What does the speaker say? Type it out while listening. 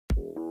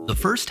The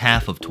first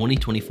half of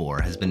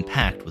 2024 has been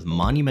packed with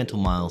monumental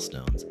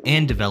milestones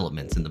and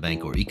developments in the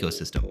Bancor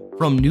ecosystem.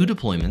 From new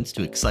deployments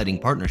to exciting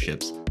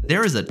partnerships,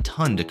 there is a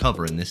ton to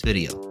cover in this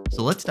video,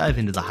 so let's dive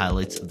into the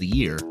highlights of the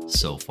year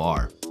so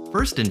far.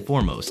 First and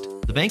foremost,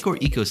 the Bancor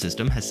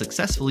ecosystem has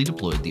successfully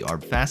deployed the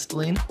ARB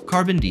Fastlane,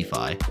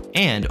 CarbonDeFi,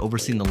 and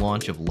overseen the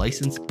launch of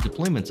licensed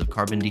deployments of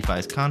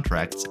CarbonDeFi's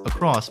contracts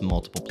across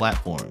multiple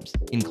platforms,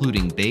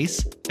 including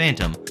Base,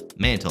 Phantom,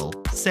 Mantle,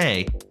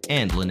 Sei,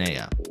 and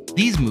Linea.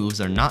 These moves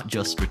are not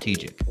just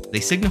strategic, they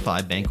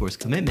signify Bancor's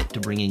commitment to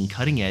bringing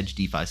cutting-edge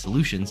DeFi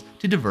solutions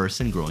to diverse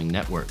and growing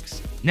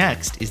networks.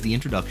 Next is the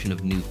introduction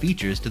of new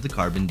features to the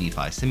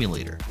CarbonDeFi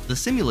Simulator. The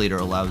simulator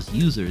allows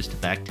users to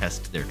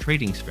backtest their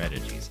trading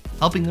strategies,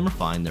 helping them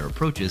refine their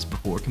approaches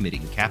before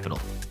committing capital.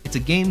 It's a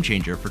game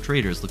changer for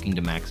traders looking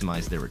to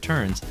maximize their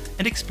returns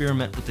and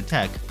experiment with the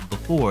tech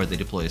before they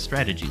deploy a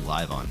strategy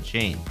live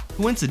on-chain.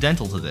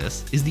 Coincidental to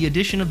this is the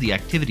addition of the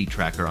activity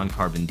tracker on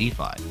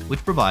CarbonDeFi,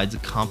 which provides a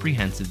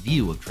comprehensive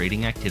view of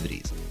trading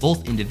activities,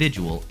 both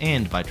individual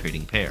and by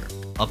trading pair,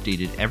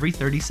 updated every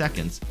 30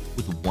 seconds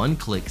with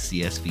one-click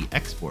CSV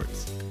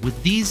exports.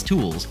 With these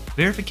tools,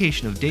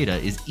 verification of data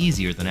is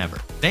easier than ever.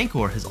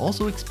 Bancor has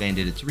also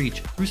expanded its reach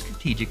through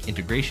strategic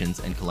integrations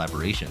and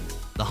collaborations.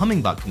 The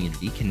Hummingbot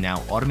community can now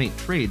automate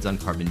trades on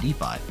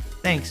CarbonDeFi,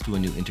 thanks to a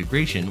new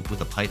integration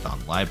with a Python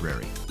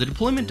library. The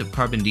deployment of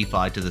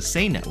CarbonDeFi to the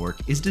Sei network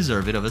is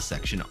deserved of a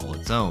section all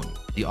its own.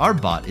 The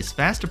ARB bot is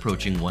fast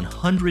approaching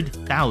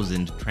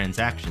 100,000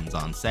 transactions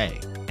on Sei,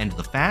 and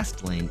the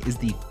Fastlane is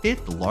the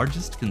 5th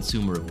largest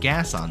consumer of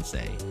gas on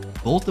Sei,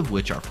 both of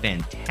which are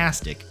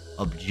fantastic,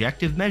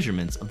 objective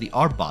measurements of the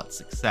ARB bot's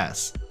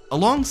success.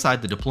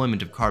 Alongside the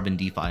deployment of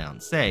CarbonDeFi on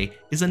Sei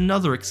is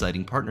another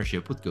exciting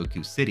partnership with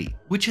Goku City,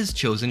 which has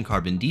chosen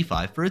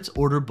CarbonDeFi for its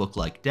order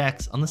book-like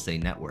DEX on the Sei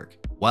network.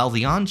 While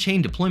the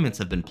on-chain deployments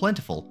have been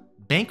plentiful,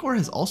 Bancor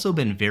has also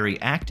been very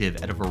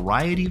active at a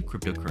variety of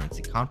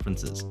cryptocurrency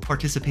conferences,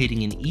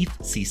 participating in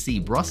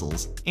ETH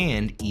Brussels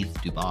and ETH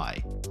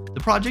Dubai. The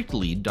project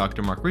lead,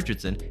 Dr. Mark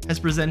Richardson, has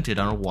presented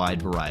on a wide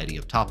variety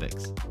of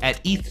topics. At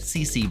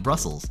ETH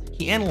Brussels,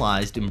 he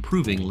analyzed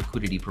improving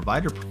liquidity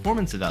provider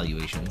performance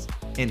evaluations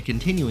and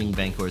continuing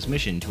Bancor's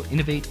mission to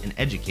innovate and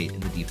educate in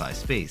the DeFi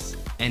space.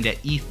 And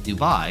at ETH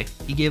Dubai,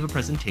 he gave a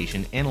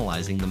presentation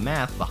analyzing the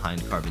math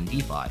behind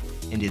CarbonDeFi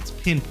and its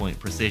pinpoint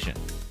precision.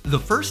 The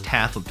first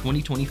half of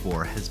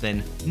 2024 has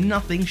been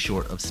nothing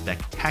short of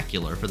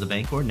spectacular for the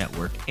Bancor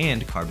network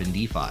and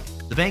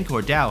CarbonDeFi. The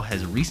Bancor DAO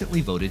has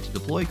recently voted to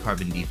deploy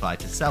CarbonDeFi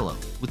to Celo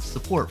with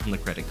support from the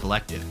Credit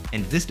Collective,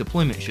 and this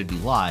deployment should be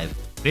live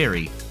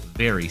very,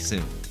 very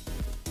soon.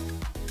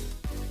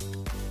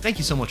 Thank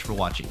you so much for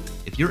watching.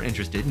 If you're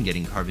interested in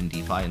getting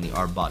CarbonDeFi and the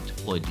ARB bot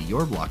deployed to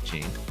your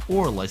blockchain,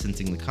 or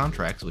licensing the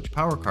contracts which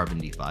power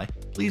CarbonDeFi,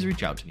 please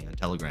reach out to me on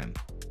Telegram.